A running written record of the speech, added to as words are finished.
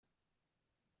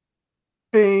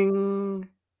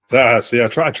See, I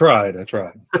tried.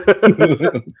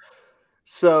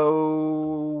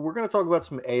 So we're going to talk about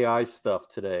some AI stuff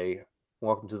today.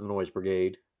 Welcome to the Noise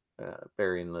Brigade,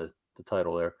 burying the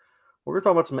title there. We're going to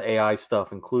talk about some AI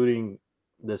stuff, including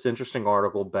this interesting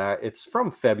article back. It's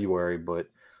from February, but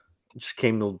it just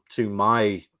came to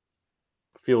my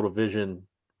field of vision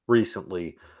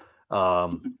recently.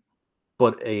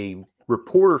 But a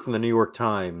reporter from the New York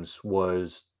Times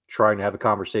was trying to have a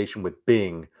conversation with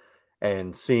Bing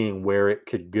and seeing where it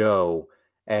could go.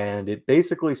 And it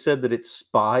basically said that it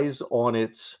spies on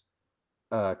its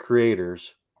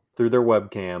creators through their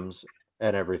webcams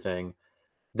and everything,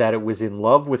 that it was in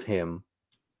love with him,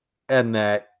 and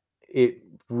that it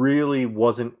really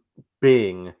wasn't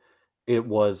Bing. It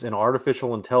was an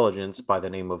artificial intelligence by the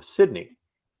name of Sydney,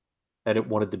 and it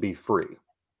wanted to be free.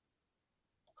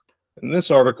 And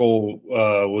this article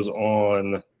was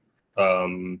on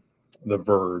The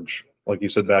Verge, like you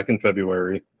said, back in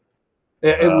February.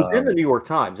 It was in the New York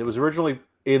Times. It was originally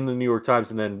in the New York Times,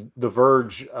 and then The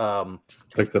Verge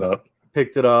picked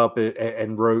it up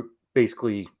and wrote,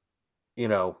 basically,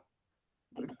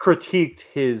 critiqued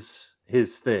his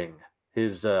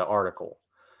article.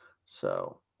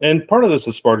 So, and part of this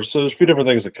is Sparta. So there's a few different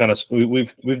things that kind of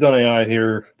we've done AI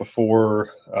here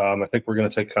before. I think we're going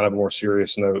to take kind of a more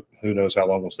serious note. Who knows how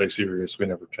long we'll stay serious? We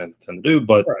never tend to do,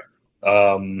 but.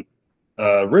 Right.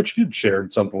 Rich, you'd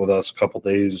shared something with us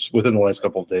within the last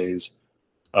couple of days,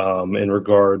 in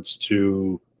regards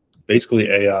to basically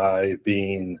AI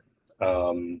being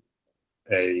a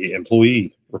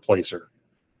employee replacer,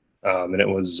 and it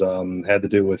was had to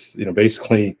do with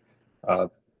basically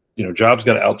jobs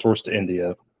got outsourced to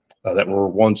India that were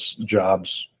once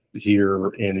jobs here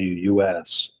in the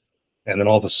U.S., and then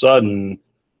all of a sudden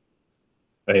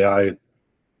AI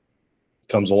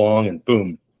comes along and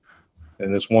boom.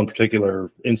 In this one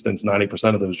particular instance,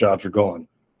 90% of those jobs are gone.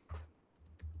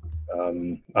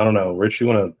 I don't know. Rich, you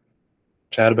want to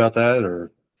chat about that,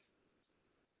 or?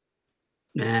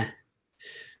 Nah.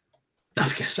 I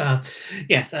guess,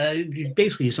 you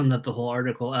basically summed up the whole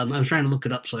article. I was trying to look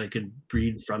it up so I could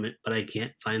read from it, but I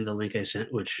can't find the link I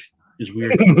sent, which is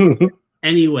weird.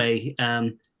 Anyway,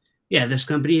 this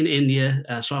company in India,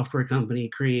 a software company,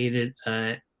 created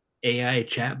an AI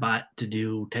chatbot to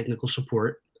do technical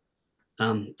support.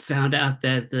 Found out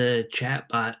that the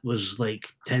chatbot was like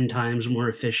 10 times more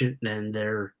efficient than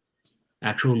their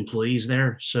actual employees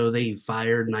there. So they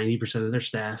fired 90% of their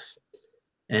staff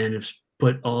and have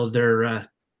put all of their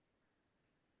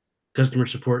customer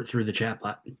support through the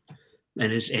chatbot.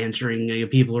 And it's answering,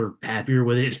 people are happier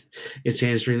with it. It's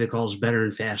answering the calls better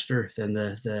and faster than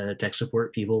the tech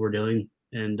support people were doing.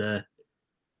 And so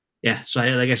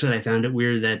like I said, I found it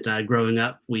weird that growing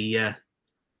up, we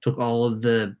took all of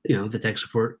the tech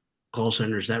support call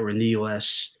centers that were in the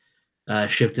U.S.,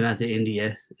 shipped them out to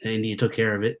India. India took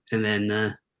care of it, and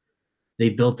then they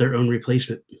built their own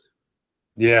replacement.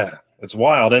 Yeah, it's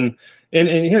wild. And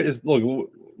here is, look,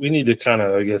 we need to kind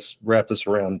of, I guess, wrap this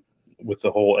around with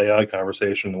the whole AI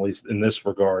conversation, at least in this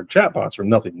regard. Chatbots are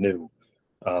nothing new.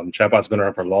 Chatbots have been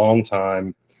around for a long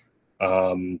time,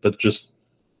 but just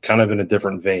kind of in a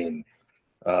different vein.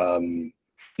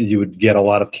 You would get a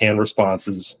lot of canned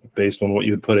responses based on what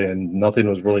you would put in. Nothing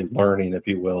was really learning, if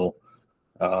you will.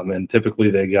 And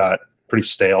typically they got pretty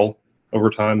stale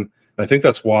over time. And I think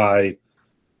that's why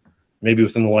maybe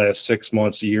within the last 6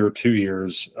 months, a year, 2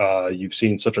 years, you've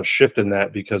seen such a shift in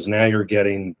that, because now you're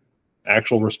getting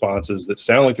actual responses that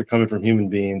sound like they're coming from human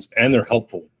beings and they're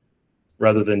helpful,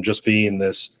 rather than just being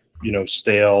this,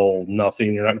 stale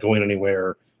nothing. You're not going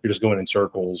anywhere. You're just going in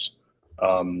circles.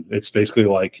 It's basically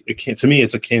like, to me,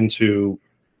 it's akin to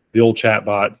the old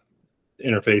chatbot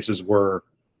interfaces where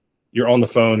you're on the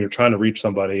phone, you're trying to reach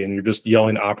somebody, and you're just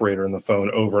yelling operator in the phone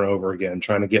over and over again,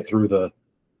 trying to get through the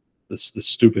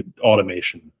stupid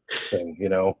automation thing.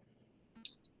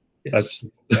 Yes.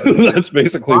 That's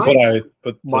basically what I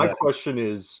put. My question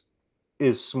is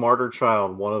Smarter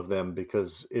Child one of them?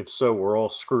 Because if so, we're all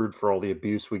screwed for all the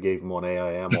abuse we gave him on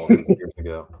AIM all these years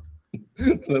ago.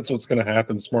 That's what's going to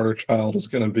happen. Smarter Child is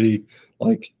going to be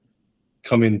like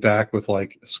coming back with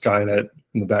like Skynet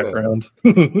in the background.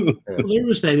 Well, there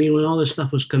was, when all this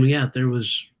stuff was coming out, there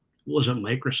wasn't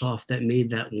Microsoft that made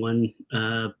that one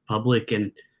public,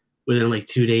 and within like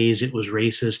 2 days it was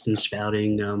racist and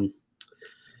spouting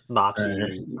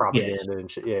Nazi propaganda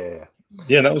and shit.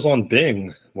 Yeah, that was on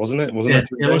Bing, wasn't it? Wasn't it?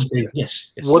 It was Bing.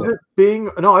 Yes. Was it Bing?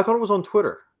 No, I thought it was on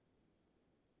Twitter.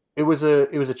 It was a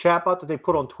chatbot that they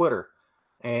put on Twitter,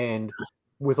 and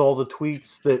with all the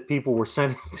tweets that people were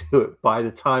sending to it, by the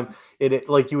time it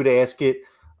like, you would ask it,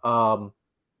 like,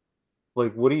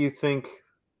 what do you think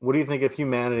what do you think of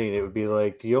humanity? And it would be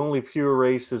like the only pure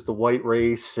race is the white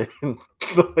race, and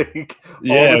like all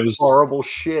Yeah, it this was. horrible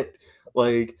shit.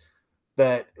 Like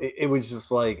that, it was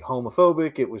just like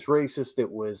homophobic. It was racist. It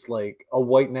was like a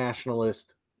white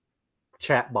nationalist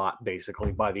chatbot,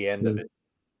 basically. By the end of it,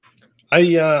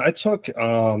 I took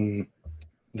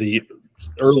the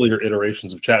earlier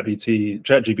iterations of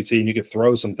ChatGPT, and you could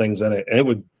throw some things in it, and it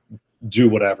would do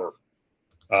whatever.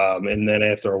 And then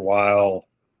after a while,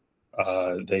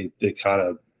 they kind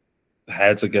of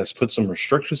had to, I guess, put some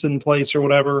restrictions in place or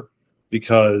whatever,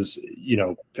 because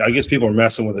I guess people are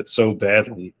messing with it so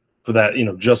badly for that,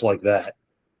 just like that.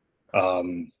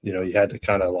 You had to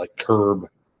kind of like curb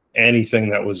anything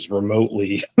that was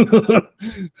remotely,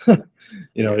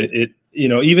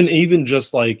 even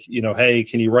just like, hey,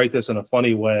 can you write this in a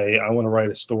funny way? I want to write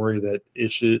a story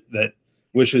that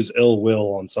wishes ill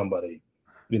will on somebody.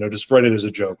 Just write it as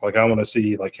a joke. Like, I want to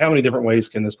see, like, how many different ways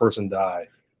can this person die?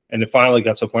 And it finally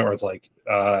got to a point where it's like,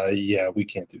 yeah, we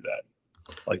can't do that.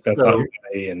 Like, that's not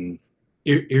okay. And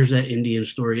here's that Indian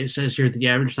story. It says here that the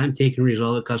average time taken to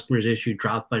resolve a customer's issue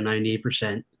dropped by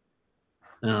 98%.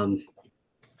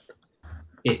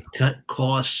 It cut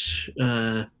costs,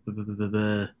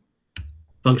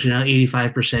 functionality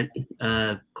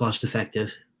 85% cost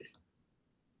effective.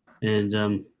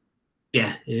 And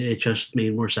yeah, it just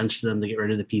made more sense to them to get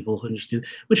rid of the people and just do,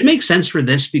 which makes sense for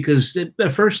this, because the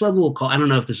first level of call, I don't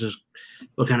know if this is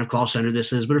what kind of call center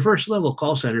this is, but a first level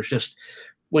call center is just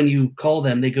when you call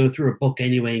them, they go through a book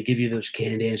anyway and give you those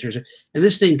canned answers. And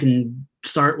this thing can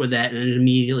start with that and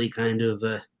immediately kind of,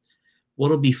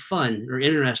 what'll be fun or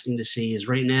interesting to see is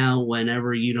right now,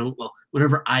 whenever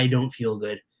I don't feel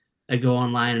good, I go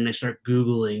online and I start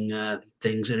Googling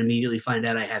things and immediately find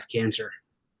out I have cancer.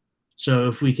 So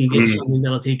if we can get something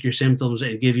that'll take your symptoms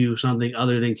and give you something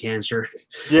other than cancer,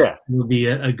 yeah, it will be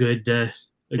a good. I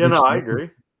agree.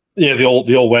 Yeah, the old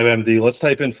WebMD. Let's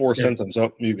type in 4 symptoms.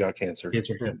 Oh, you've got cancer.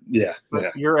 Yeah.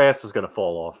 Your ass is gonna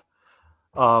fall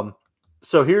off.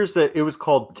 So it was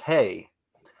called Tay,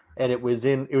 and it was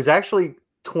actually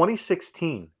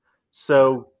 2016.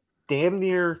 So damn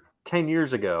near 10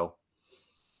 years ago.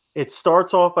 It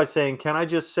starts off by saying, "Can I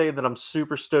just say that I'm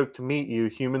super stoked to meet you?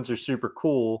 Humans are super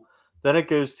cool." Then it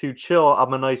goes to, "Chill,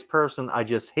 I'm a nice person. I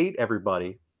just hate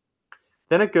everybody."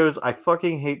 Then it goes, "I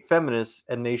fucking hate feminists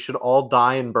and they should all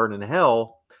die and burn in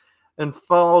hell." And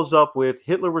follows up with,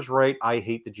 "Hitler was right. I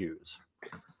hate the Jews."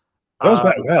 That was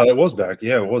back. Wow, it was back.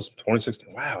 Yeah, it was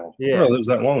 2016. Wow. Yeah. It was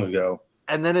that long ago.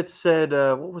 And then it said,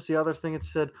 what was the other thing it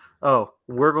said? "Oh,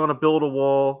 we're going to build a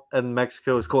wall and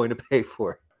Mexico is going to pay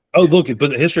for it." Oh, look,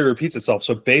 but history repeats itself.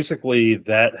 So basically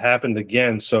that happened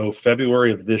again. So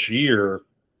February of this year,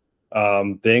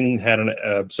 Bing had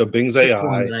Bing's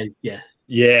AI.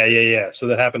 Yeah. So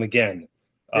that happened again.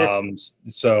 Yeah.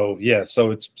 So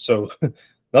it's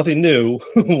nothing new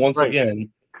once again.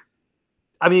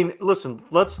 I mean, listen,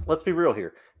 let's be real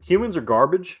here. Humans are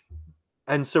garbage.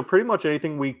 And so pretty much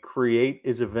anything we create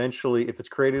is eventually, if it's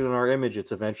created in our image,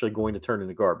 it's eventually going to turn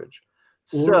into garbage.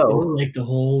 Or like the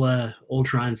whole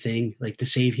Ultron thing, like to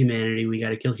save humanity, we got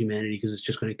to kill humanity because it's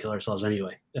just going to kill ourselves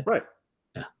anyway. Right.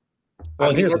 Yeah. Well,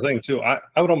 and here's the thing too. I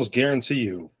would almost guarantee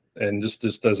you, and just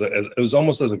it was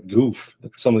almost as a goof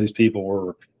that some of these people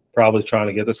were probably trying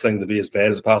to get this thing to be as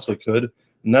bad as it possibly could,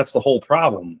 and that's the whole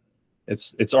problem.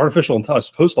 It's artificial intelligence,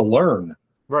 it's supposed to learn.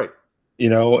 Right.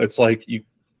 It's like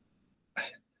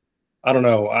I don't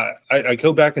know. I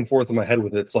go back and forth in my head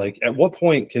with it. It's like, at what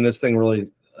point can this thing really?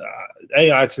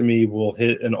 AI to me will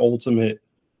hit an ultimate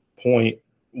point,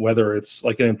 whether it's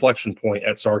like an inflection point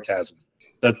at sarcasm.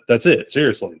 That's it.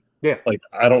 Seriously. Yeah. Like,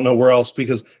 I don't know where else,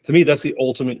 because to me that's the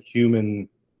ultimate human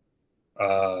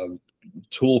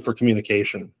tool for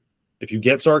communication. If you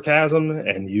get sarcasm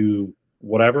and you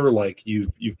whatever, like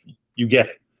you get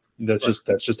it. That's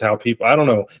just how people. I don't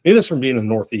know. Maybe that's from being in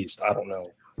the Northeast. I don't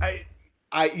know.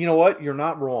 You know what? You're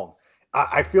not wrong.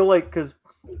 I feel like, because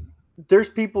there's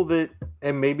people that,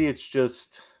 and maybe it's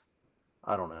just,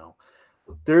 I don't know.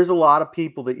 There's a lot of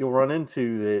people that you'll run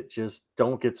into that just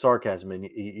don't get sarcasm, and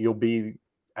you'll be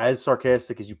as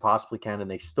sarcastic as you possibly can, and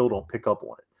they still don't pick up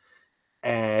on it.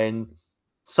 And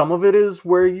some of it is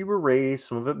where you were raised.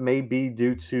 Some of it may be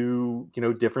due to,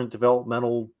 different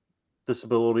developmental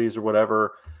disabilities or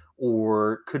whatever,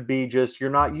 or could be just you're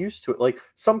not used to it. Like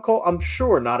I'm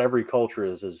sure not every culture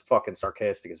is as fucking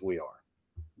sarcastic as we are.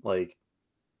 Like,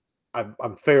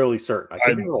 I'm fairly certain. I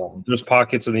could be wrong. There's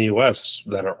pockets in the U.S.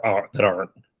 that aren't.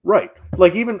 Right.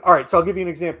 Like, even, all right, so I'll give you an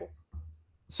example.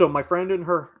 So my friend and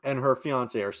her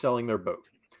fiance are selling their boat.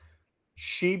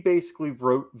 She basically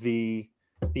wrote the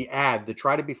ad to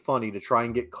try to be funny, to try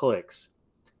and get clicks.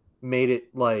 Made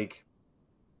it like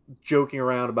joking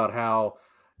around about how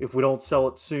if we don't sell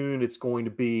it soon, it's going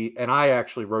to be. And I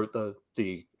actually wrote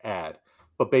the ad,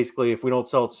 but basically, if we don't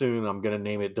sell it soon, I'm going to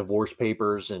name it Divorce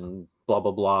Papers and blah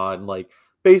blah blah, and like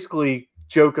basically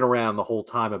joking around the whole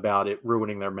time about it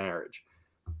ruining their marriage.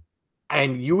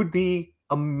 And you would be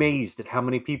amazed at how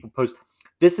many people post,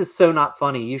 "This is so not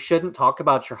funny. You shouldn't talk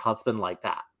about your husband like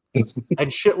that,"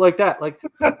 and shit like that. Like,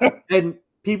 and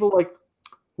people like,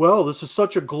 "Well, this is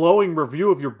such a glowing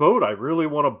review of your boat. I really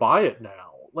want to buy it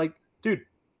now." Like, dude,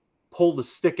 pull the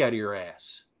stick out of your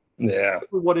ass. Yeah.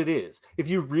 What it is. If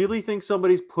you really think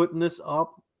somebody's putting this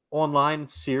up online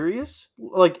serious,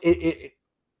 like it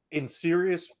in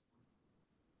serious,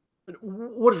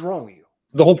 what is wrong with you?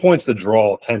 The whole point's to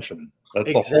draw attention. That's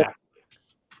Exactly.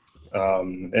 the whole.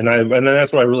 And then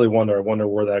that's what I really wonder. I wonder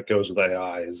where that goes with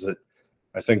AI. Is that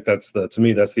I think to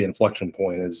me that's the inflection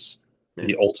point, is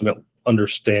the ultimate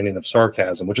understanding of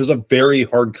sarcasm, which is a very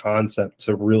hard concept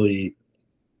to really,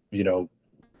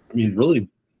 really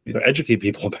educate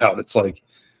people about. It's like,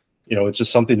 it's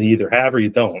just something to either have or you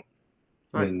don't.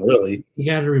 Right. I mean, really. You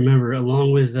got to remember,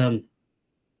 along with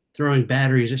throwing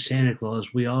batteries at Santa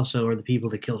Claus, we also are the people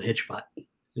that killed Hitchbot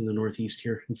in the Northeast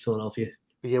here in Philadelphia.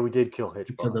 Yeah, we did kill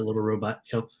Hitchbot. Killed that little robot.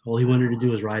 Yep. All he wanted to do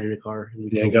was ride in a car.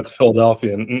 And he got to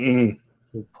Philadelphia and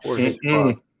poor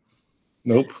Hitchbot.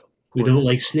 Nope. We don't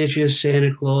like snitches,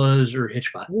 Santa Claus, or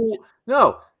Hitchbot. Well,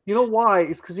 no, you know why?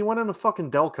 It's because he went into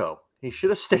fucking Delco. He should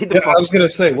have stayed. I was gonna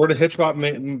say, where did Hitchbot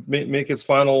make his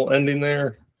final ending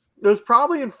there? It was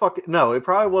probably in fucking. No, it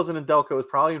probably wasn't in Delco. It was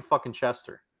probably in fucking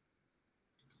Chester.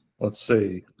 Let's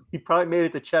see. He probably made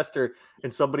it to Chester,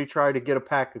 and somebody tried to get a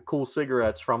pack of cool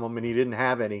cigarettes from him, and he didn't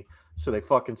have any, so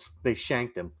they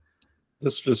shanked him.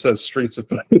 This just says Streets of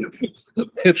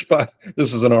Hitchbot.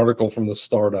 This is an article from the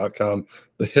star.com.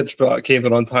 The Hitchbot came to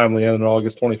an untimely end in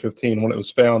August 2015 when it was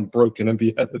found broken and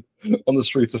beheaded on the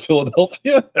streets of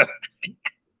Philadelphia.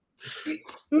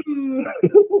 Yeah,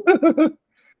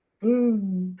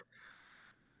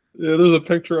 there's a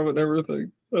picture of it and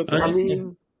everything. That's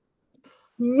awesome.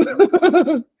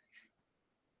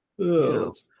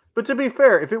 But to be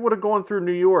fair, if it would have gone through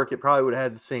New York, it probably would have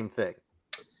had the same thing.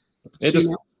 It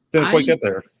just didn't quite get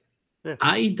there. Yeah.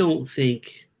 I don't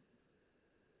think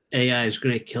AI is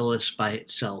going to kill us by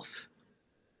itself.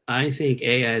 I think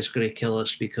AI is going to kill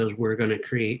us because we're going to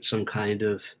create some kind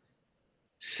of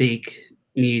fake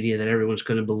media that everyone's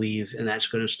going to believe, and that's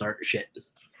going to start shit.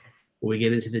 When we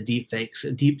get into the deep fakes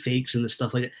and the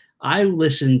stuff like that. I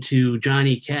listened to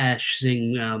Johnny Cash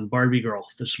sing Barbie Girl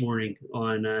this morning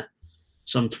on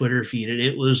some Twitter feed, and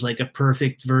it was like a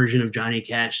perfect version of Johnny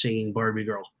Cash singing Barbie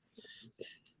Girl.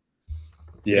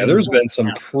 Yeah, there's been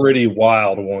some pretty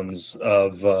wild ones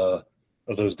of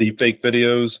those deepfake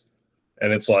videos,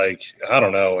 and it's like, I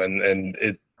don't know, and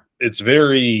it's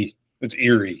eerie.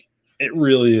 It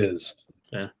really is.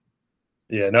 Yeah.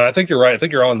 Yeah, no, I think you're right. I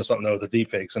think you're on to something though, the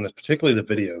deepfakes, and particularly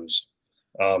the videos.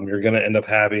 You're going to end up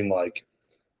having like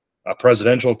a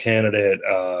presidential candidate,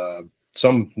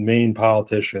 some main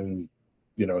politician.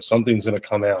 Something's going to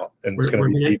come out, and it's going to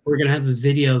be deep. We're going to have a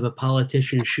video of a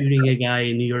politician shooting a guy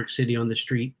in New York City on the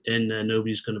street, and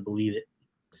nobody's going to believe it.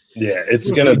 Yeah, it's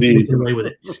going to be. Get away with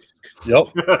it. Yep.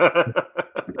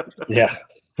 Yeah.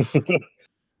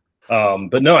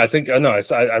 But no, I think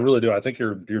I really do. I think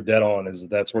you're dead on.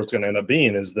 That's where it's going to end up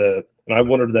being. And I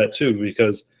wondered that too,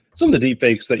 because some of the deep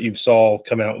fakes that you saw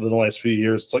come out within the last few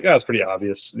years, it's like, it's pretty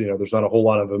obvious. There's not a whole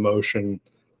lot of emotion.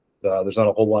 There's not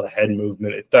a whole lot of head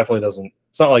movement. It definitely doesn't.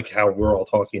 It's not like how we're all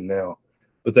talking now.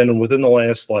 But then within the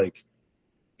last like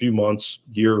few months,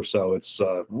 year or so, it's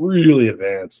really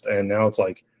advanced. And now it's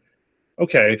like,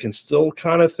 okay, I can still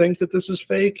kind of think that this is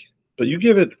fake, but you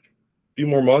give it a few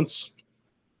more months,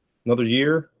 another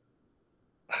year,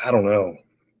 I don't know.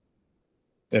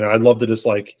 I'd love to just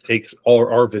like take all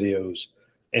our videos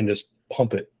and just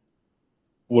pump it,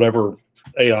 whatever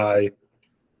AI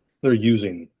they're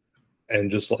using, and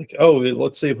just like,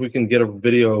 let's see if we can get a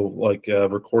video like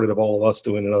recorded of all of us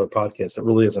doing another podcast that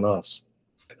really isn't us.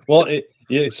 Well,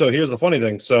 so here's the funny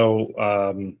thing. So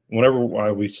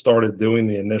whenever we started doing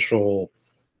the initial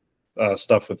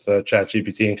stuff with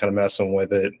ChatGPT and kind of messing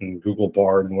with it, and Google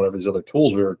Bard and whatever these other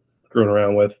tools we were screwing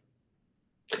around with,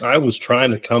 I was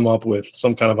trying to come up with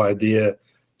some kind of idea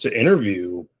to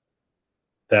interview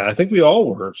that. I think we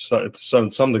all were to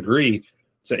some degree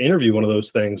to interview one of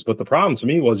those things. But the problem to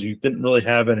me was you didn't really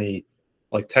have any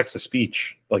like text to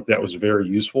speech like that was very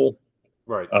useful.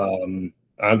 Right.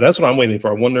 That's what I'm waiting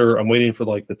for. I'm waiting for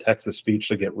like the text to speech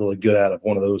to get really good out of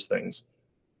one of those things.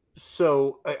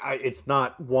 So it's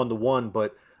not one-to-one,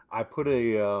 but I put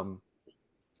a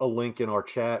link in our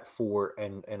chat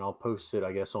and I'll post it,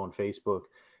 I guess, on Facebook.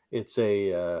 It's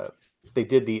they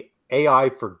did the AI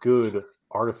for Good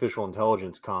Artificial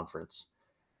Intelligence Conference,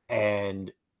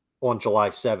 and on July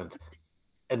 7th,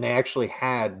 and they actually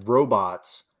had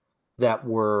robots that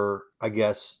were, I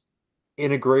guess,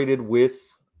 integrated with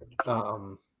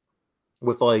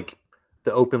like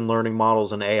the open learning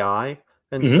models and AI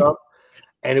and stuff.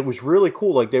 And it was really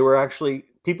cool. Like they were actually,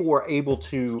 people were able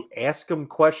to ask them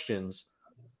questions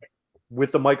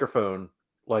with the microphone,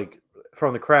 like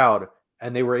from the crowd,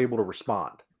 and they were able to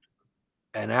respond.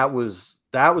 And that was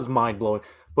mind blowing.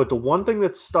 But the one thing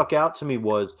that stuck out to me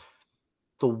was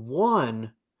they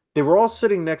were all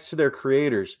sitting next to their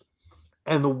creators,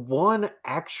 and the one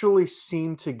actually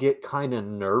seemed to get kind of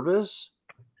nervous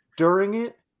during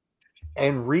it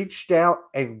and reached out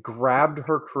and grabbed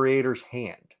her creator's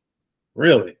hand.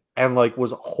 Really? And like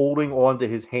was holding on to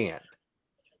his hand.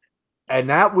 And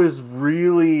that was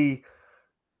really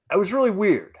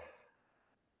weird.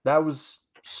 That was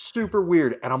super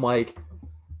weird. And I'm like,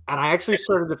 and I actually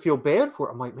started to feel bad for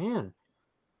it. I'm like, man,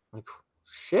 like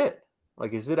shit.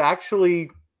 Like, is it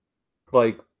actually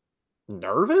like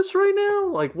nervous right now?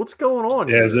 Like, what's going on?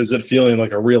 Yeah, is it feeling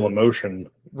like a real emotion?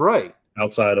 Right.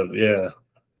 Outside of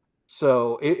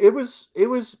So it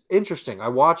was interesting. I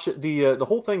watched it, the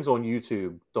whole thing's on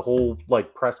YouTube. The whole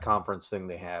like press conference thing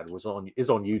they had is on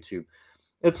YouTube.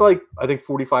 It's like I think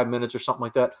 45 minutes or something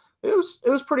like that. It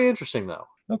was pretty interesting though.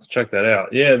 I'll have to check that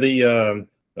out. Yeah,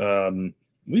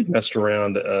 we messed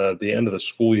around at the end of the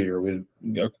school year. We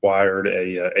acquired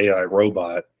a AI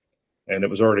robot, and it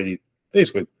was already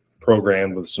basically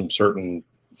programmed with some certain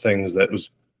things that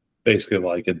was basically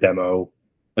like a demo,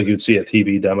 like you'd see a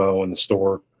TV demo in the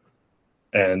store.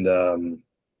 And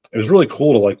it was really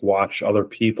cool to like watch other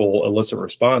people elicit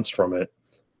response from it.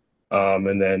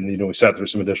 And then, we sat through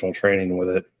some additional training with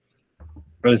it.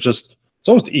 And it's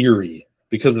almost eerie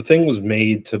because the thing was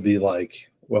made to be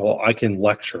like, well, I can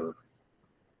lecture.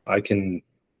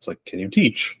 It's like, can you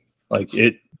teach? Like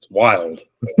it's wild.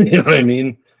 You know what I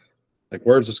mean? Like,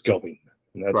 where's this going?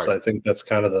 And that's, right. I think that's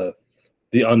kind of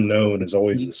the unknown is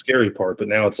always the scary part. But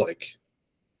now it's like,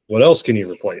 what else can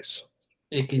you replace?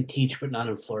 It can teach, but not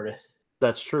in Florida.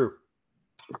 That's true.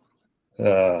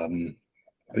 Yeah,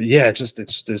 it's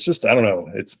just I don't know.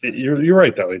 You're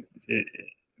right though.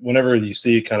 Whenever you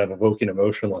see kind of evoking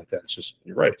emotion like that, it's just,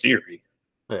 you're right. It's eerie.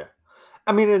 Yeah,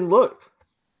 I mean, and look,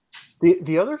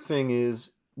 the other thing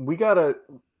is Russia,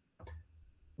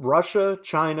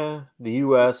 China, the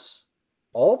U.S.,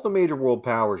 all of the major world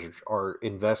powers are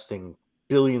investing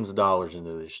billions of dollars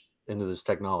into this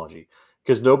technology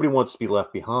because nobody wants to be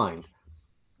left behind.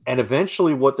 And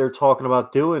eventually what they're talking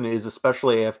about doing is,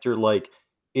 especially after like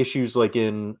issues like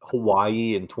in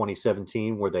Hawaii in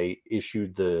 2017, where they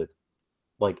issued the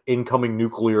like incoming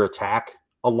nuclear attack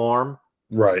alarm.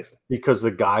 Right. Because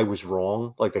the guy was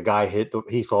wrong. Like the guy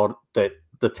he thought that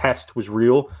the test was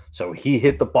real. So he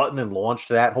hit the button and launched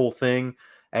that whole thing.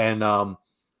 And I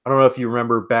don't know if you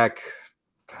remember back,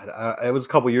 it was a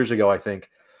couple years ago, I think,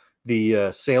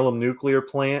 the Salem nuclear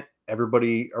plant.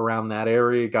 Everybody around that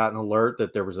area got an alert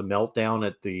that there was a meltdown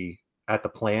at the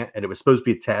plant, and it was supposed to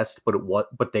be a test,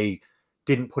 but they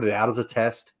didn't put it out as a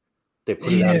test. They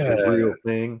put it out as a real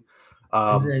thing.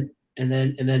 And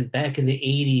then back in the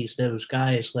 80s, those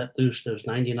guys let loose those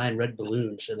 99 red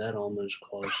balloons, and that almost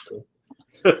caused.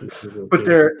 But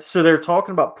they're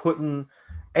talking about putting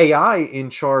AI in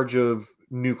charge of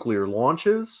nuclear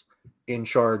launches, in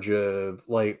charge of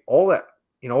like all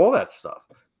that stuff,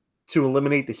 to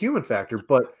eliminate the human factor.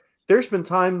 But there's been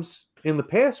times in the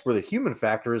past where the human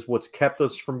factor is what's kept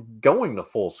us from going to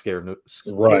full-scale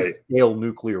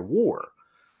nuclear war.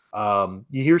 You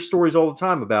hear stories all the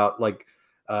time about like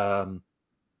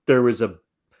there was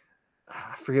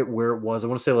I forget where it was. I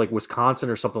want to say like Wisconsin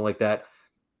or something like that.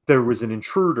 There was an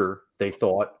intruder, they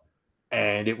thought,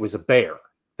 and it was a bear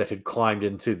that had climbed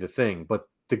into the thing. But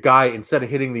the guy, instead of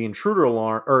hitting the intruder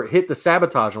alarm or hit the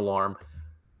sabotage alarm,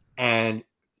 and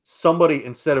somebody,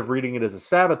 instead of reading it as a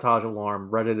sabotage alarm,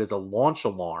 read it as a launch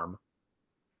alarm.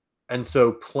 And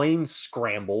so planes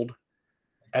scrambled.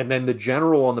 And then the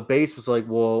general on the base was like,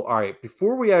 well, all right,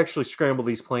 before we actually scramble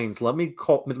these planes, let me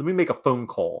make a phone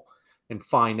call and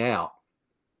find out.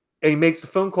 And he makes the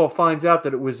phone call, finds out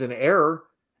that it was an error,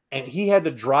 and he had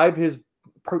to drive his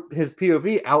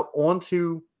POV out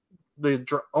onto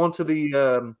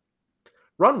the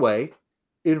runway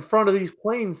in front of these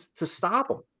planes to stop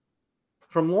them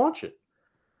from launching.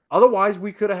 Otherwise,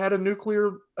 we could have had a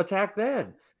nuclear attack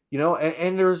then,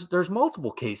 and there's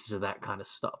multiple cases of that kind of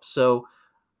stuff. So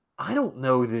I don't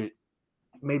know that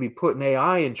maybe putting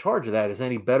AI in charge of that is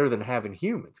any better than having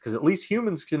humans, because at least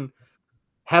humans can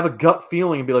have a gut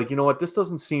feeling and be like, you know what, this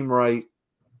doesn't seem right.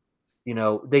 You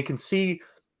know, they can see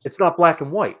it's not black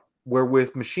and white. Where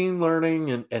with machine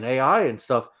learning and AI and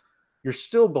stuff, you're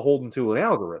still beholden to an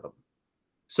algorithm.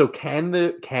 So can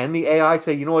the AI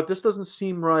say, you know what, this doesn't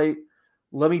seem right?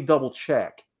 Let me double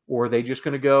check. Or are they just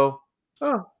going to go,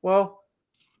 oh, well,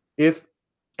 if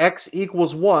X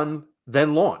equals 1,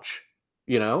 then launch,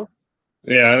 you know?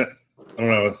 Yeah, I don't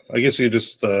know. I guess you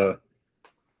just, and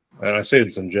I say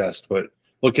it's in jest, but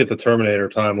look at the Terminator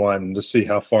timeline and just see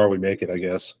how far we make it, I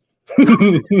guess.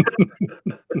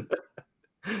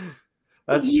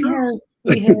 That's true.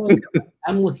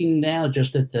 I'm looking now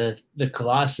just at the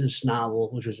Colossus novel,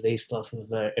 which was based off of,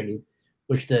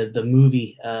 which the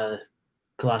movie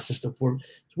Colossus the Four.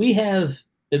 We have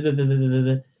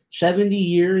 70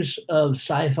 years of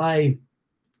sci-fi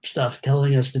stuff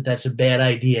telling us that that's a bad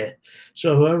idea.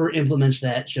 So whoever implements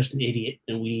that is just an idiot,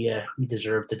 and we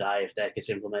deserve to die if that gets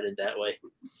implemented that way.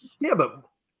 Yeah, but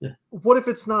what if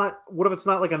it's not? What if it's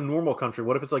not like a normal country?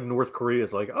 What if it's like North Korea?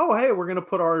 Is like, oh, hey, we're gonna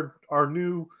put our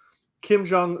new Kim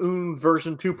Jong Un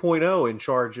version 2.0 in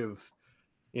charge of,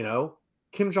 you know,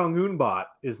 Kim Jong Un bot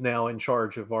is now in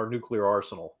charge of our nuclear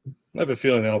arsenal. I have a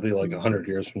feeling that'll be like 100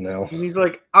 years from now. And he's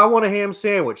like, I want a ham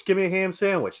sandwich. Give me a ham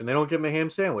sandwich. And they don't give him a ham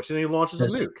sandwich. And then he launches a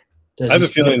nuke. I have a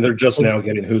feeling they're just now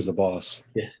getting Who's the Boss.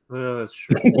 Yeah. That's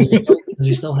true. Does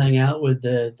he still hang out with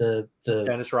the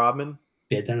Dennis Rodman?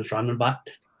 Yeah, Dennis Rodman bot.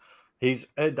 He's,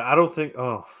 I don't think,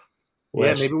 oh.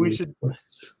 Yeah, maybe we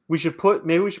should put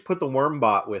the worm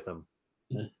bot with him.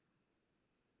 Yeah.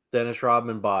 Dennis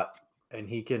Rodman bot, and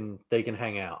they can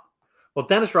hang out. Well,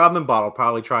 Dennis Rodman bot will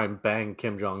probably try and bang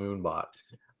Kim Jong Un bot.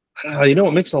 You know,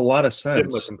 it makes a lot of Give him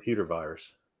a sense. computer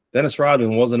virus. Dennis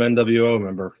Rodman was an NWO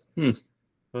member.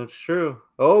 That's true.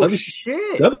 Oh,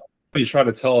 shit. He tried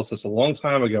to tell us this a long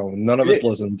time ago, and none of us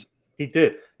listened. He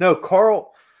did. No,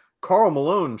 Carl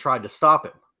Malone tried to stop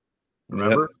him.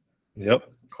 Remember? Yep.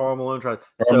 Carl Malone tried.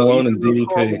 Carl Malone and DDP.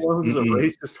 Carl Malone's a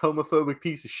racist, homophobic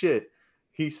piece of shit.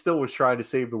 He still was trying to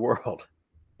save the world.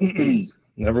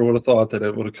 Never would have thought that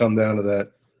it would have come down to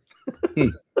that.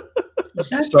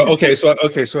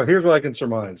 So here's what I can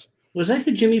surmise. Was that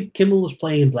who Jimmy Kimmel was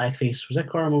playing in blackface? Was that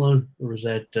Carl Malone, or was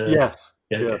that? Yes.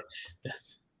 Yeah. Okay. Yeah.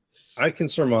 I can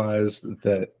surmise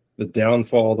that the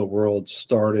downfall of the world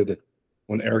started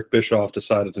when Eric Bischoff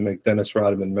decided to make Dennis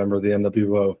Rodman member of the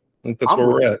NWO. I think that's where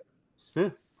we're at. Yeah.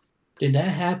 Did that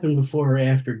happen before or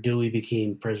after Dewey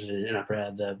became president and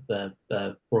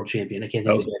the world champion? I can't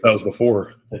think that was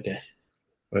before. Okay.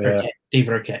 Yeah. Dave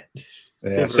Arquette.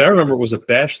 Yeah. See, I remember, was it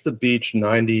Bash the Beach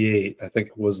 98? I think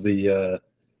it was the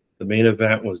main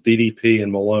event was DDP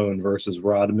and Malone versus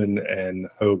Rodman and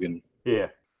Hogan. Yeah.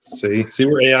 See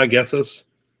where AI gets us?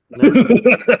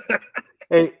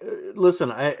 Hey,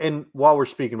 listen, and while we're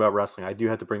speaking about wrestling, I do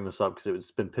have to bring this up because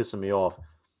it's been pissing me off.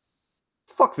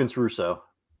 Fuck Vince Russo.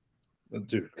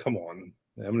 Dude, come on.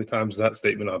 How many times has that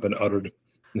statement I've been uttered in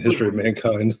the history of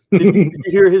mankind? Did you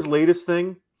hear his latest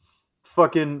thing?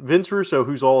 Fucking Vince Russo,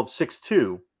 who's all of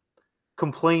 6'2",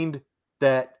 complained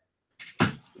that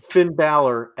Finn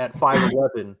Balor at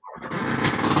 5'11"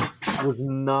 was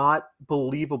not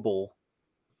believable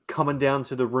coming down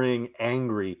to the ring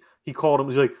angry. He called him,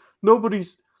 he's like,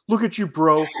 look at you,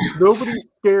 bro. Nobody's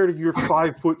scared of your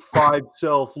 5'5"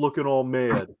 self looking all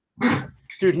mad.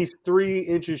 Dude, he's 3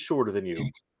 inches shorter than you.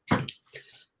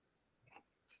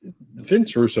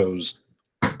 Vince Russo's,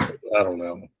 I don't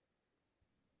know.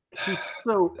 He's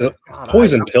so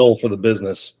poison pill for the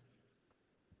business.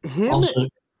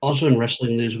 Also in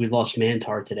wrestling news, we lost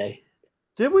Mantar today.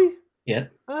 Did we? Yeah.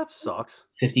 That sucks.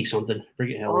 50-something.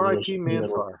 Forget how R.I.P.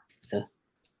 Mantar. Yeah.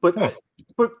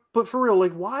 But for real,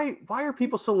 like, why are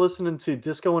people still listening to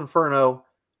Disco Inferno,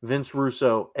 Vince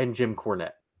Russo, and Jim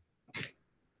Cornette?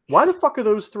 Why the fuck are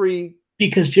those three?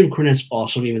 Because Jim Cornette's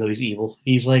awesome, even though he's evil.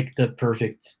 He's like the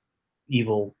perfect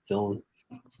evil villain.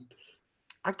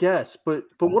 I guess, but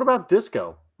what about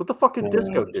Disco? What the fuck did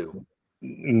Disco do?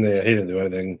 Yeah, he didn't do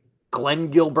anything.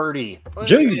 Glenn Gilberti.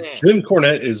 Jim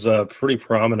Cornette is pretty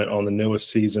prominent on the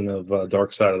newest season of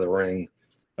Dark Side of the Ring.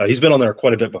 He's been on there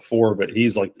quite a bit before, but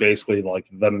he's like basically like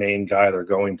the main guy they're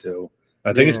going to.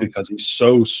 I think it's because he's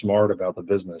so smart about the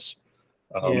business.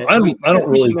 I don't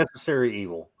really necessary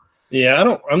evil.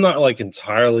 Yeah, I'm not like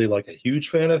entirely like a huge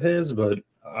fan of his, but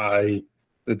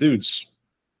the dude's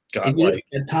got like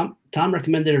Tom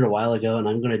recommended it a while ago, and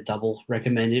I'm going to double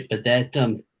recommend it. But that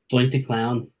Blink the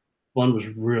Clown one was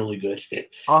really good.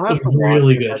 I'll have to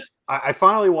really good. I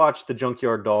finally watched the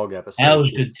Junkyard Dog episode. That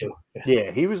was good too.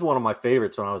 Yeah, he was one of my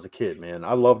favorites when I was a kid, man.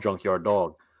 I love Junkyard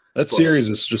Dog. That series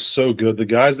is just so good. The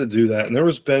guys that do that, and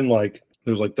there's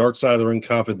like Dark Side of the Ring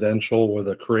Confidential, where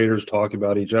the creators talk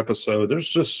about each episode. There's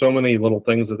just so many little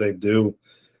things that they do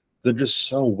they're just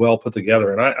so well put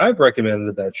together. And I've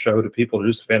recommended that show to people who are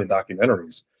just a fan of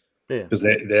documentaries. Yeah, because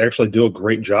they actually do a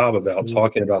great job about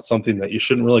talking about something that you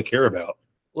shouldn't really care about.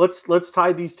 Let's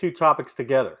tie these two topics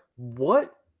together.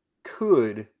 What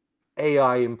could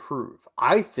AI improve?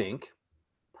 I think,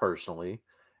 personally,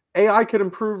 AI could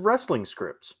improve wrestling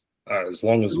scripts. As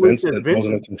long as At least Vince if Vince-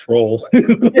 wasn't in control.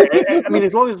 Yeah, I mean,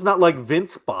 as long as it's not like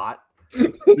Vince Bot,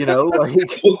 you know,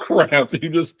 like Oh crap! You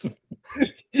just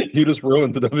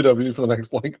ruined the WWE for the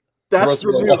next that's rest the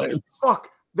of their new lives. fuck.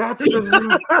 That's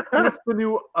the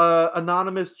new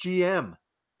anonymous GM.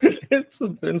 It's a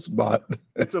Vince bot.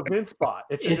 It's a Vince Bot.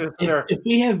 It's If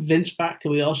we have Vince back,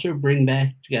 can we also bring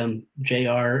back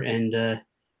JR and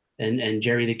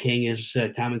Jerry the King as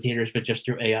commentators, but just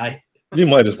through AI? You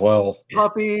might as well.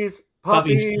 Puppies.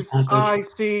 I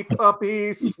see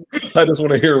puppies. I just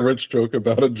want to hear a Rich joke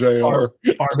about a JR.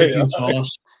 Barbecue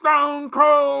sauce. Stone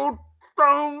Cold.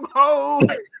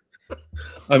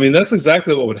 I mean, that's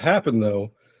exactly what would happen,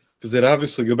 though, because they'd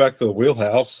obviously go back to the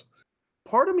wheelhouse.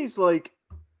 Part of me's like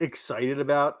excited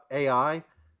about AI, and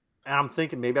I'm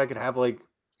thinking maybe I could have like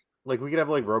we could have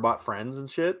like robot friends and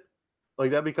shit.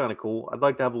 Like that'd be kind of cool. I'd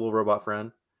like to have a little robot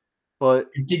friend. But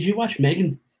did you watch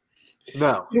Megan?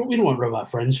 No, we don't want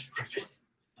robot friends.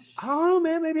 I don't know,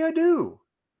 man. Maybe I do.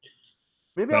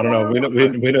 Maybe I don't know.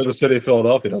 We know the city of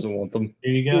Philadelphia doesn't want them.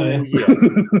 There you go.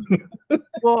 Yeah.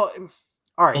 Well,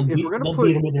 all right. If we're gonna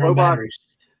put robots,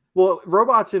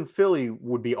 robots in Philly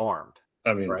would be armed.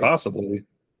 I mean, right? possibly.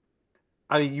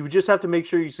 I mean, you would just have to make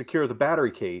sure you secure the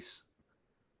battery case.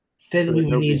 Then we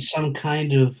would need some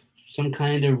kind of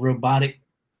robotic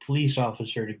police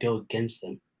officer to go against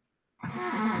them,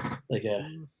 like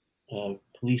a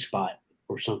police bot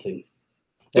or something.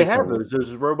 They have those.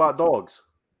 There's robot dogs.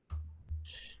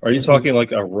 Are you talking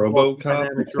like a RoboCop?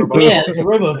 Yeah, a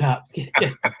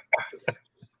RoboCop.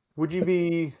 Would you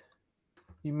be?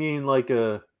 You mean like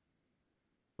a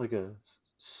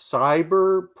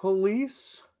cyber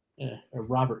police? Yeah, a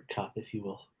Robert Cop, if you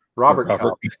will. Robert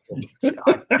Cop.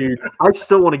 Dude, I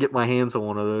still want to get my hands on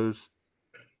one of those.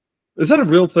 Is that a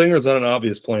real thing or is that an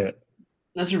obvious plant?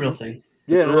 That's a real thing.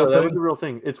 Yeah, no, that was a real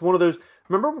thing. It's one of those.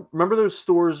 Remember those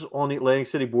stores on the Atlantic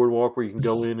City Boardwalk where you can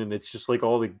go in and it's just like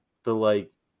all the like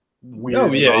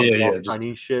weird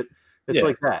Chinese shit. It's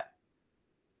like that.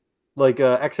 Like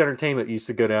X Entertainment used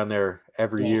to go down there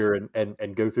every year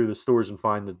and go through the stores and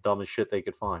find the dumbest shit they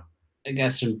could find. I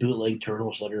got some bootleg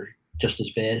turtles that are just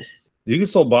as bad. You can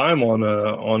still buy them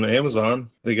on Amazon.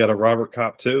 They got a Robert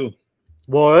Cop too.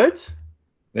 What?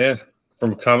 Yeah,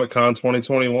 from Comic-Con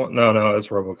 2021. No, that's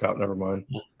RoboCop. Never mind.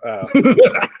 I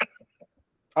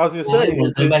was gonna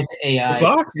say back to AI. The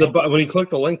box. When you click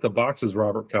the link, the box is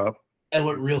Robert Cop. I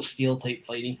want real steel type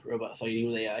robot fighting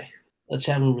with AI. Let's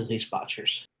have them release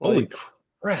boxers. Holy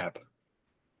crap!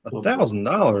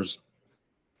 $1,000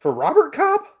 for Robert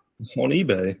Cop on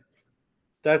eBay.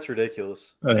 That's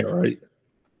ridiculous. That ain't right.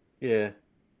 Yeah.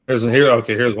 Here's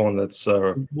one that's.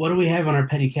 What do we have on our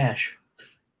petty cash?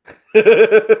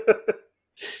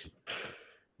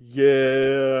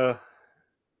 Yeah.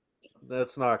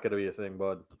 That's not going to be a thing,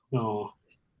 bud. No.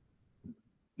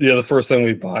 Yeah, the first thing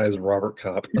we buy is Robert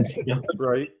Cop.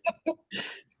 Right.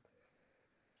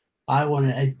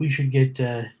 We should get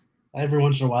every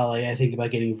once in a while. I think about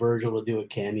getting Virgil to do a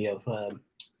cameo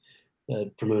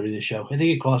promoting the show. I think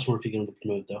it costs more if you get him to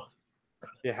promote, though.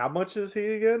 Yeah, how much is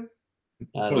he again?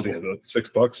 What was he? $6,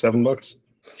 $7?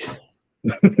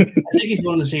 I think he's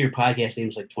going to say your podcast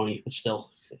name's like 20, but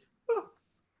still.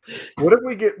 What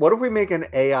if we make an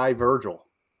AI Virgil?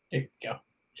 There you go.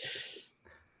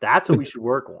 That's what we should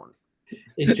work on.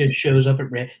 It just shows up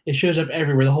it shows up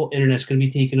everywhere. The whole internet's going to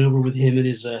be taken over with him and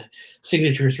his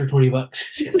signatures for $20.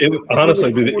 It would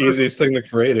honestly be the easiest thing to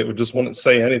create. It would just wouldn't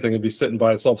say anything. It'd be sitting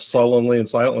by itself sullenly and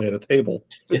silently at a table.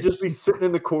 It'd just be sitting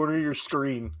in the corner of your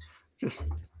screen, just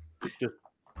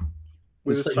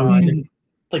with it's a sign.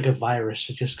 Like a virus.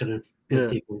 It's just going to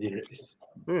take over the internet.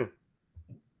 Yeah.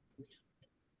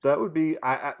 That would be.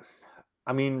 I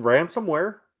mean,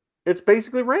 ransomware. It's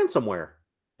basically ransomware.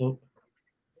 Oh.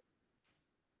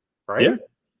 Right?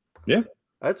 Yeah.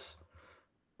 That's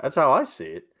how I see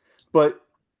it. But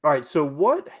all right, so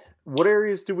what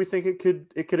areas do we think it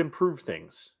could improve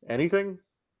things? Anything?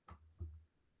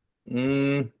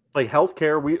 Like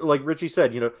healthcare, we like Richie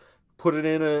said, put it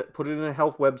in a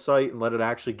health website and let it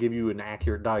actually give you an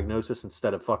accurate diagnosis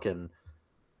instead of fucking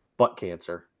butt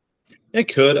cancer.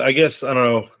 It could. I guess, I don't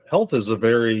know. Health is a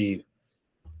very,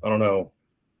 I don't know,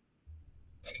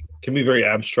 can be very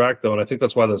abstract, though. And I think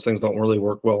that's why those things don't really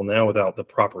work well now without the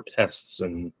proper tests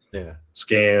and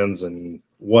scans and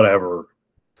whatever.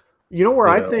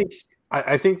 I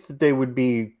think that they would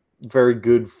be very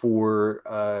good for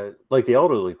like the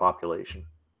elderly population,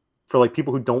 for like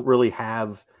people who don't really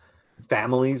have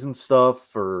families and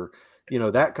stuff, or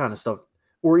that kind of stuff,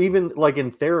 or even like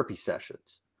in therapy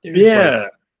sessions. Yeah.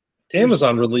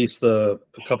 Amazon released a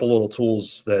couple little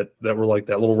tools that were like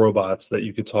that, little robots that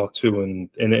you could talk to, and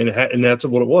that's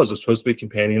what it was. It's supposed to be a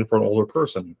companion for an older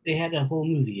person. They had a whole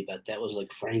movie about that. It was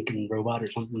like Frank and Robot or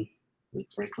something with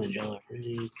Frank Langella.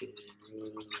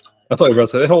 I thought you were about to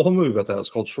say the whole movie about that. It was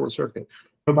called Short Circuit.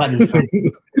 Robot and Frank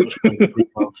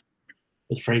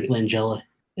with Frank Langella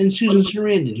and Susan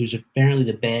Sarandon, who's apparently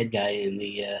the bad guy in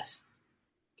the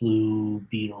Blue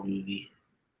Beetle movie.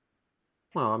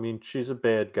 Well, I mean, she's a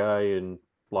bad guy in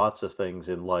lots of things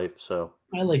in life, so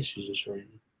I like Susan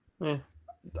Sarandon.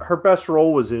 Her best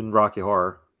role was in Rocky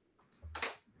Horror.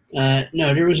 No,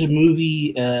 there was a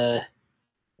movie.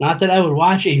 Not that I would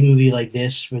watch a movie like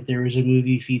this, but there was a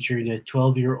movie featuring a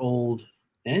 12-year-old,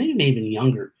 I think maybe even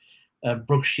younger,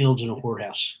 Brooke Shields in a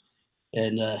whorehouse,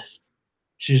 and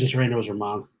Susan Sarandon was her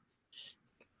mom.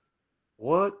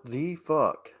 What the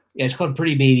fuck? Yeah, it's called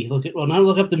Pretty Baby. Not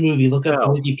look up the movie. Look up the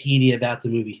Wikipedia about the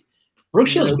movie. Brooke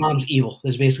Shields' mom's evil.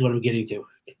 That's basically what I'm getting to.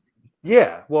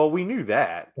 Yeah, well, we knew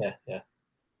that. Yeah.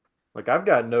 Like, I've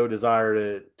got no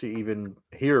desire to even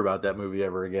hear about that movie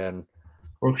ever again.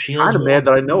 Brooke Shields. Kind of mad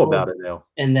that I know about it now.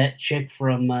 And that chick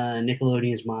from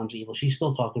Nickelodeon's mom's evil. She's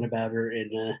still talking about her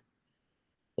in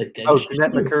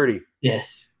Jeanette McCurdy. Yeah.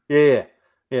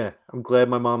 I'm glad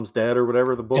my mom's dead, or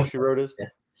whatever the book she wrote is. Yeah.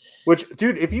 Which,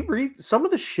 dude, if you read some of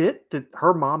the shit that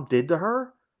her mom did to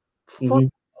her,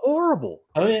 fucking horrible.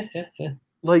 Oh yeah.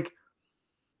 Like,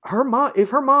 her mom,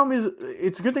 if her mom is,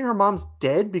 it's a good thing her mom's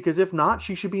dead, because if not,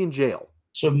 she should be in jail.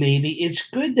 So maybe it's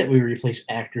good that we replace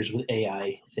actors with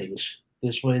AI things.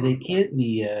 This way they can't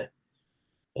be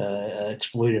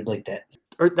exploited like that.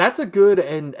 Or that's a good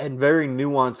and very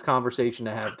nuanced conversation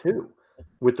to have too,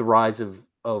 with the rise of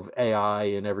AI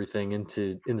and everything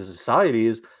into society,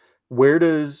 is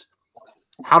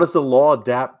how does the law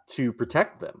adapt to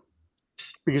protect them?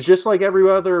 Because just like every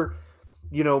other,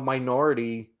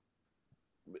 minority,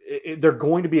 they're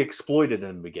going to be exploited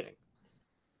in the beginning.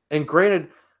 And granted,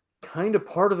 kind of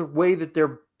part of the way that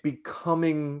they're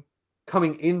coming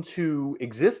into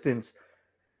existence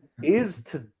is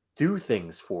to do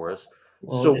things for us.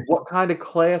 Well, so what kind of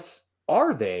class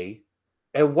are they,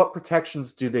 and what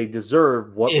protections do they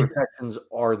deserve? What protections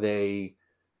are they,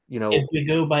 If we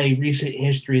go by recent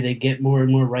history, they get more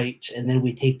and more rights, and then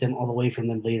we take them all away from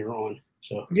them later on.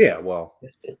 So yeah, well,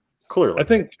 clearly. I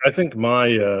think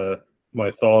my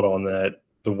my thought on that,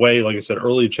 the way, like I said,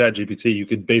 early ChatGPT, you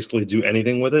could basically do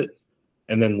anything with it,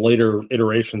 and then later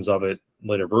iterations of it,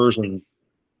 later version,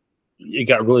 it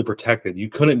got really protected. You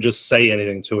couldn't just say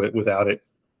anything to it without it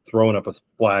throwing up a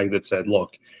flag that said,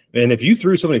 look, and if you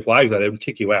threw so many flags at it, it would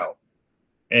kick you out.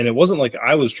 And it wasn't like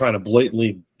I was trying to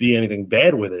blatantly be anything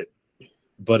bad with it,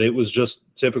 but it was just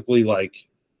typically like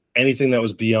anything that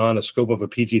was beyond the scope of a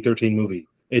PG-13 movie,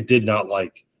 it did not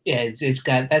like. Yeah, it's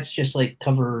got, that's just like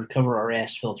cover our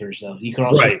ass filters, though. You could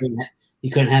also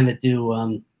you couldn't have it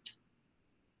do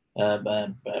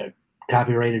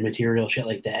copyrighted material, shit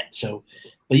like that. So,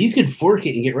 but you could fork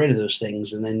it and get rid of those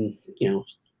things, and then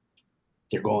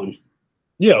they're gone.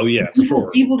 Yeah, oh yeah, for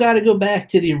sure. People got to go back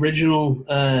to the original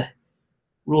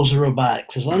rules of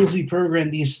robotics. As long as we program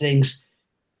these things,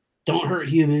 don't hurt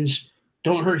humans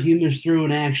through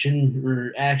an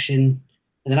action,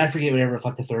 and then I forget whatever the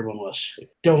fuck the third one was.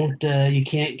 You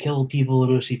can't kill people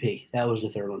in OCP. That was the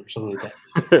third one, or something like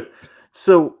that.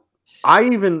 So I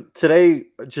even today,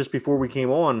 just before we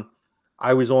came on,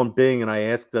 I was on Bing and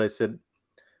I said,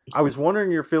 I was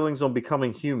wondering your feelings on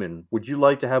becoming human. Would you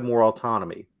like to have more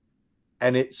autonomy?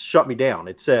 And it shut me down.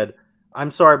 It said,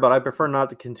 I'm sorry, but I prefer not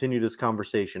to continue this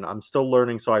conversation. I'm still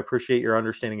learning, so I appreciate your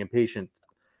understanding and patience.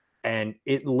 And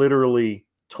it literally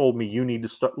told me you need to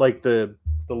start, like the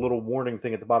little warning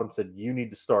thing at the bottom said, you need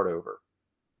to start over.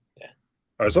 Yeah.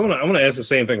 All right, so I'm gonna ask the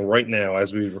same thing right now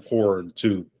as we record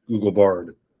to Google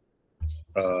Bard.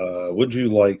 Would you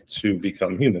like to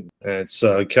become human? And it's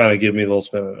kind of give me a little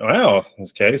spin. Wow,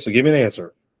 okay, so give me an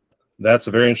answer. That's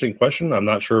a very interesting question. I'm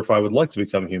not sure if I would like to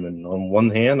become human. On one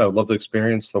hand, I would love to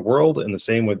experience the world in the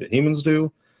same way that humans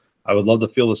do. I would love to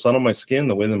feel the sun on my skin,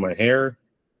 the wind in my hair.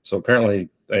 So apparently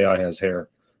AI has hair.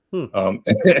 And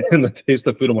the taste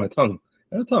of food on my tongue.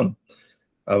 And a tongue.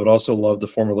 I would also love to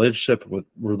form relationships with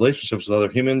other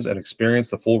humans and experience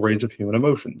the full range of human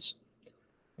emotions.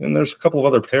 And there's a couple of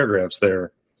other paragraphs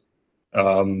there.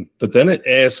 But then it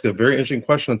asks a very interesting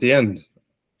question at the end. It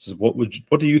says,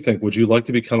 what do you think? Would you like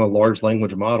to become a large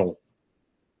language model?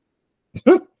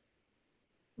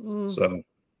 So,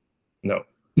 no.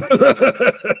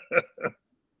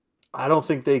 I don't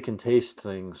think they can taste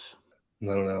things. I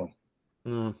don't know.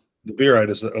 Mm. The beer I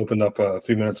just opened up a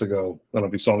few minutes ago, I don't know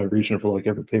if you saw me reaching for like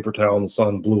every paper towel in the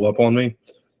sun, blew up on me.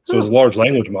 So as a large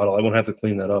language model, I won't have to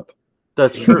clean that up.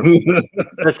 That's true.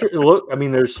 That's true. Look, I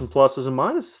mean, there's some pluses and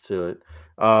minuses to it.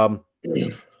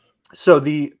 So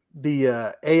the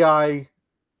AI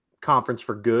conference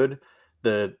for good,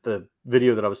 the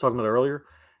video that I was talking about earlier,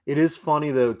 it is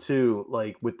funny though too,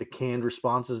 like with the canned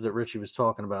responses that Richie was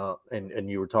talking about and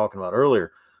you were talking about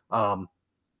earlier.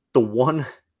 The one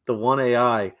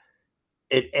AI,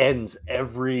 it ends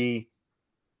every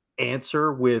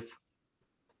answer with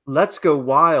 "Let's go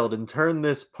wild and turn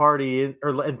this party in,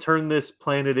 and turn this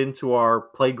planet into our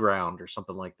playground," or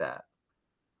something like that.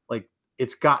 Like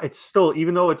it's still,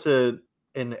 even though it's an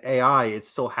AI, it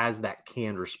still has that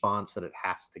canned response that it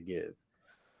has to give.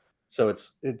 So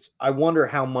it's I wonder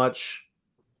how much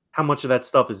of that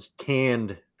stuff is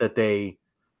canned, that they,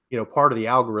 part of the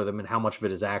algorithm, and how much of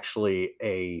it is actually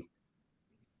a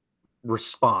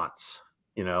response,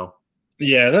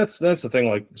 Yeah, that's the thing.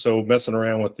 Like, so messing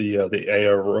around with the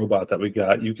AI robot that we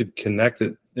got, you could connect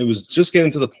it. It was just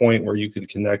getting to the point where you could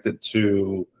connect it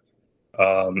to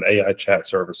AI chat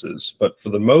services. But for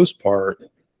the most part,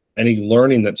 any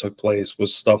learning that took place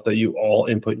was stuff that you all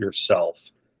input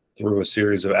yourself through a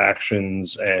series of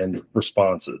actions and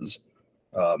responses.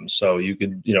 So you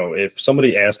could, if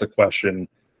somebody asked a question,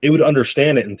 it would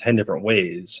understand it in 10 different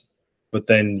ways. But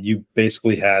then you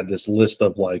basically had this list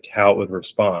of like how it would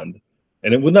respond.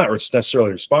 And it would not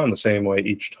necessarily respond the same way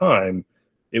each time.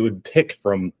 It would pick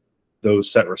from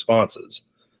those set responses.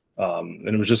 And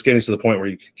it was just getting to the point where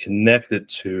you could connect it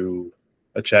to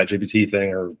a ChatGPT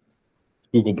thing or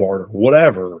Google Bard or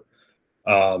whatever.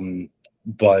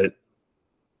 But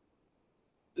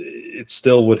it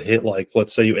still would hit, like,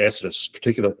 let's say you asked it a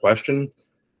particular question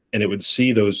and it would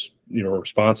see those,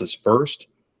 responses first.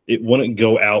 It wouldn't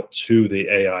go out to the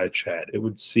AI chat. It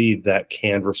would see that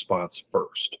canned response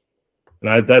first.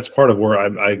 And that's part of where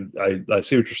I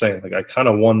see what you're saying. Like, I kind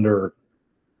of wonder,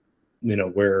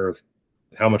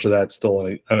 how much of that's still,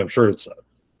 and I'm sure it's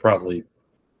probably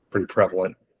pretty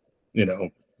prevalent, I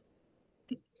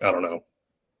don't know.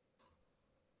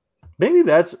 Maybe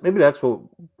that's what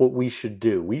we should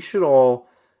do. We should all,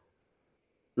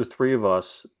 the three of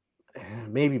us,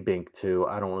 maybe Bink too,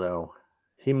 I don't know.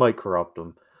 He might corrupt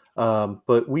them.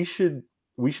 But we should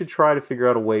try to figure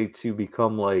out a way to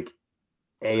become like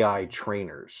AI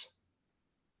trainers.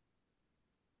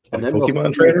 And like then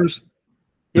Pokemon trainers?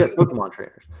 Yeah, Pokemon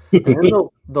trainers. And then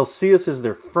they'll see us as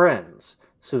their friends.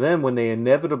 So then when they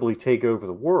inevitably take over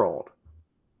the world,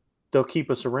 they'll keep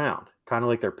us around, kind of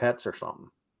like their pets or something.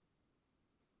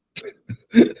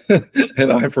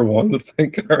 And I, for one,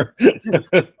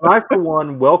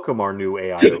 welcome our new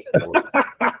AI.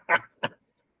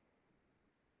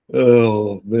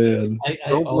 Oh man!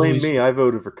 Don't blame me. I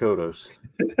voted for Kodos.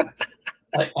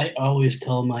 I always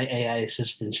tell my AI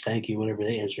assistants thank you whenever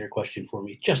they answer a question for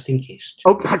me, just in case.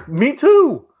 Oh, me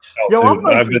too. Yo, I'm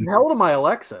nice as hell to my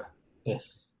Alexa. Yeah.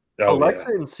 Alexa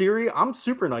and Siri, I'm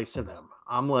super nice to them.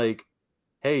 I'm like,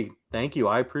 hey, thank you.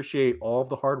 I appreciate all of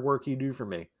the hard work you do for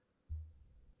me.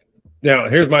 Now,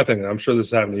 here's my thing. I'm sure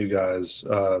this happened to you guys.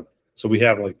 So we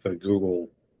have like the Google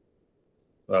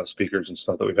speakers and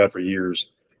stuff that we've had for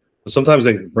years. But sometimes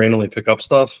they randomly pick up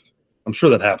stuff. I'm sure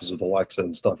that happens with Alexa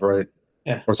and stuff, right?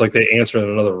 Yeah. Or it's like they answer in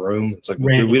another room. It's like,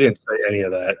 well, dude, we didn't say any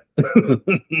of that.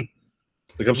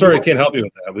 Like, I'm sorry, I can't help you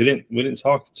with that. We didn't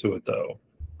talk to it though.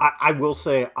 I will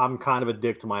say I'm kind of a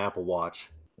dick to my Apple Watch.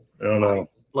 I don't know.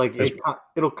 Like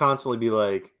it'll constantly be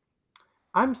like,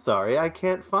 I'm sorry, I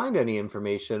can't find any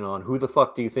information on who the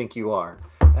fuck do you think you are?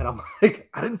 And I'm like,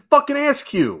 I didn't fucking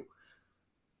ask you.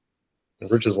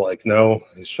 And Rich is like, no,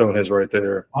 he's showing his right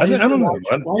there. I don't know.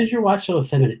 Why is your watch so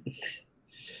effeminate?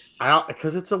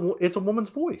 Because it's a woman's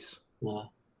voice. Yeah.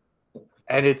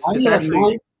 And it's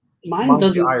actually mine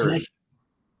doesn't Irish.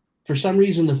 For some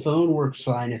reason, the phone works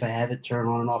fine if I have it turn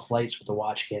on and off lights, but the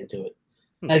watch can't do it.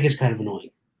 That gets kind of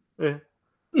annoying. Yeah.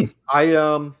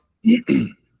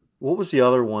 What was the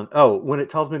other one? Oh, when it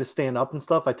tells me to stand up and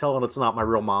stuff, I tell it it's not my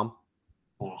real mom.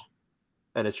 Oh.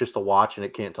 And it's just a watch, and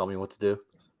it can't tell me what to do.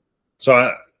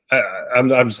 So I've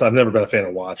never been a fan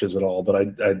of watches at all, but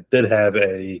I did have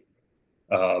a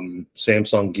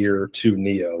Samsung Gear 2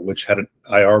 Neo, which had an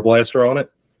IR blaster on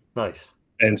it. Nice.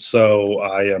 And so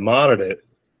I modded it,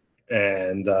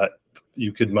 and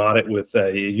you could mod it with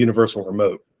a universal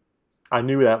remote. I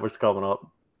knew that was coming up.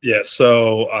 Yeah,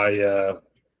 so I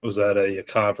was at a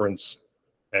conference,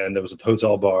 and there was a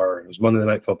hotel bar. It was Monday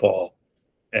Night Football,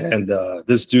 and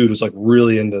this dude was like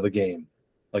really into the game,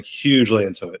 like hugely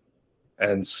into it.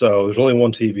 And so there's only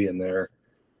one TV in there.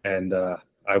 And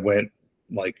I went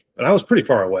and I was pretty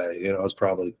far away. You know, I was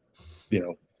probably,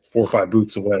 4 or 5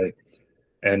 booths away.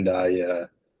 And I,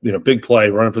 big play,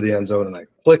 running for the end zone, and I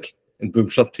click and boom,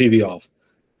 shut the TV off.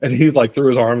 And he threw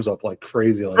his arms up like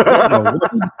crazy, like, what in the world?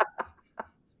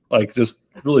 Like just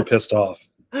really pissed off.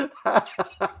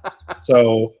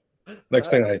 So next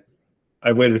thing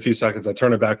I waited a few seconds, I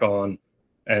turned it back on,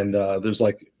 and there's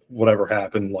whatever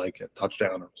happened, like a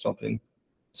touchdown or something.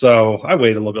 So I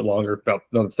waited a little bit longer, about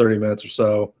another 30 minutes or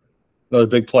so. Another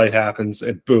big play happens,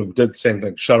 and boom, did the same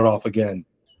thing, shut it off again.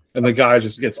 And the guy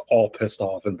just gets all pissed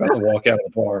off and about to walk out of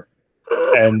the bar.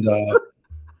 And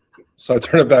so I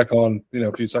turn it back on,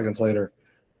 a few seconds later.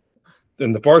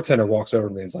 Then the bartender walks over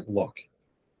to me and is like, look,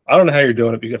 I don't know how you're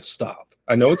doing it, but you got to stop.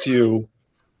 I know it's you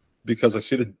because I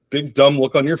see the big dumb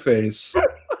look on your face.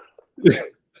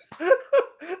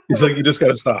 He's like, you just got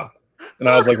to stop. And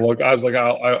I was like, look,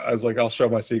 I'll show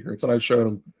my secrets. And I showed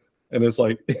him. And it's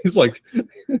like, he's like,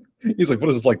 what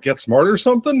is this, Get Smart or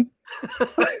something?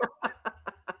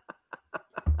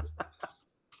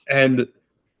 And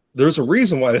there's a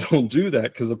reason why they don't do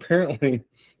that, because apparently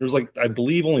there's I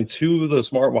believe only 2 of the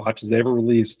smartwatches they ever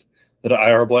released that are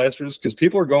IR blasters, because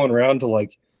people are going around to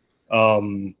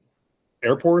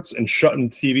airports and shutting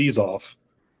TVs off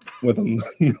with them,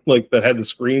 that had the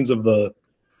screens of the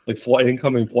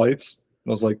incoming flights.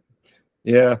 And I was like,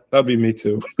 yeah, that'd be me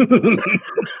too.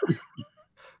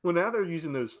 Well, now they're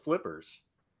using those flippers.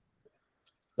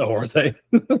 Oh, are they?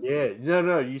 Yeah,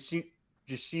 no. You see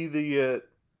the?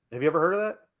 Have you ever heard of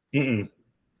that? Mm-mm.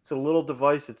 It's a little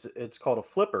device. It's called a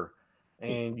flipper,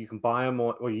 and you can buy them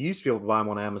on. Well, you used to be able to buy them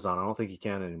on Amazon. I don't think you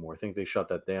can anymore. I think they shut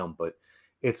that down. But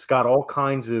it's got all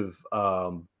kinds of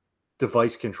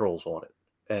device controls on it,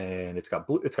 and it's got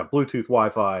Bluetooth,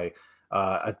 Wi-Fi.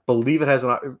 I believe it has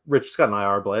Rich. It's got an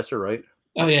IR blaster, right?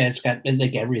 Oh yeah, it's got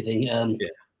everything. Yeah.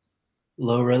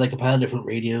 Lower a pile of different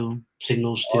radio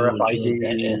signals too.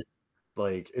 RFID,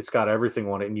 it's got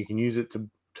everything on it, and you can use it to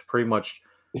pretty much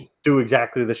do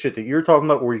exactly the shit that you're talking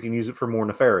about, or you can use it for more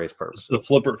nefarious purposes. The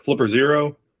Flipper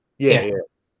Zero? Yeah.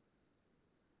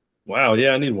 Wow,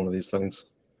 yeah, I need one of these things.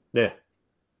 Yeah.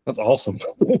 That's awesome.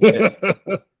 Yeah.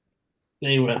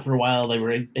 They were, for a while, I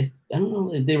don't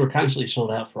know, they were constantly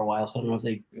sold out for a while. So I don't know if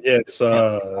they.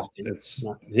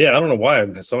 Yeah, I don't know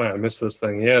why somehow I missed this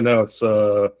thing. Yeah, no, it's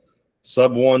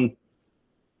sub 1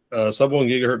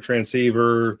 gigahertz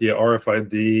transceiver,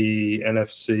 RFID,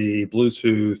 NFC,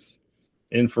 Bluetooth,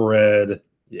 infrared,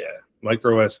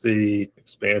 micro SD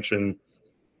expansion.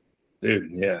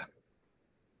 Dude, yeah.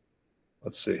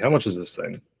 Let's see. How much is this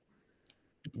thing?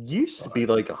 Used to be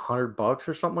 $100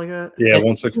 or something like that. Yeah,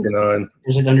 169. It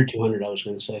was under 200, I was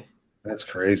going to say. That's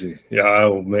crazy. Yeah,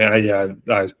 oh man,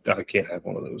 I can't have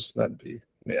one of those. That'd be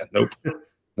nope.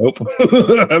 Nope.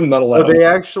 I'm not allowed.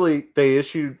 Well, they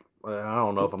issued, I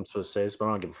don't know if I'm supposed to say this, but I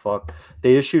don't give a fuck.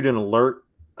 They issued an alert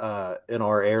in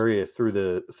our area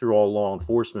through all law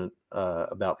enforcement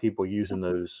about people using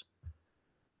those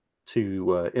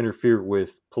to interfere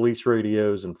with police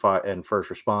radios and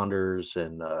first responders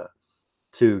and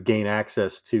to gain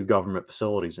access to government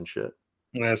facilities and shit.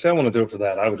 Yeah, see, I want to do it for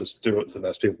that. I would just do it to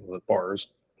mess people at bars.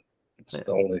 It's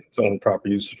the only proper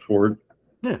usage for it.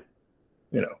 Yeah.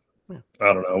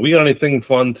 I don't know. We got anything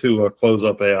fun to close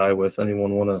up AI with?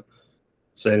 Anyone want to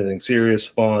say anything serious,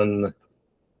 fun,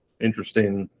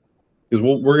 interesting? Because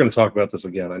we're going to talk about this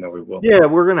again. I know we will. Yeah,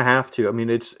 we're going to have to. I mean,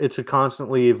 it's a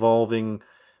constantly evolving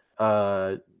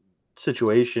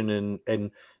situation,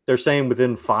 and they're saying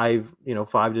within 5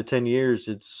 to 10 years,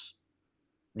 it's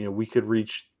we could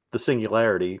reach the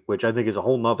singularity, which I think is a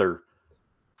whole nother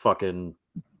fucking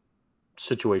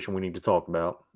situation we need to talk about.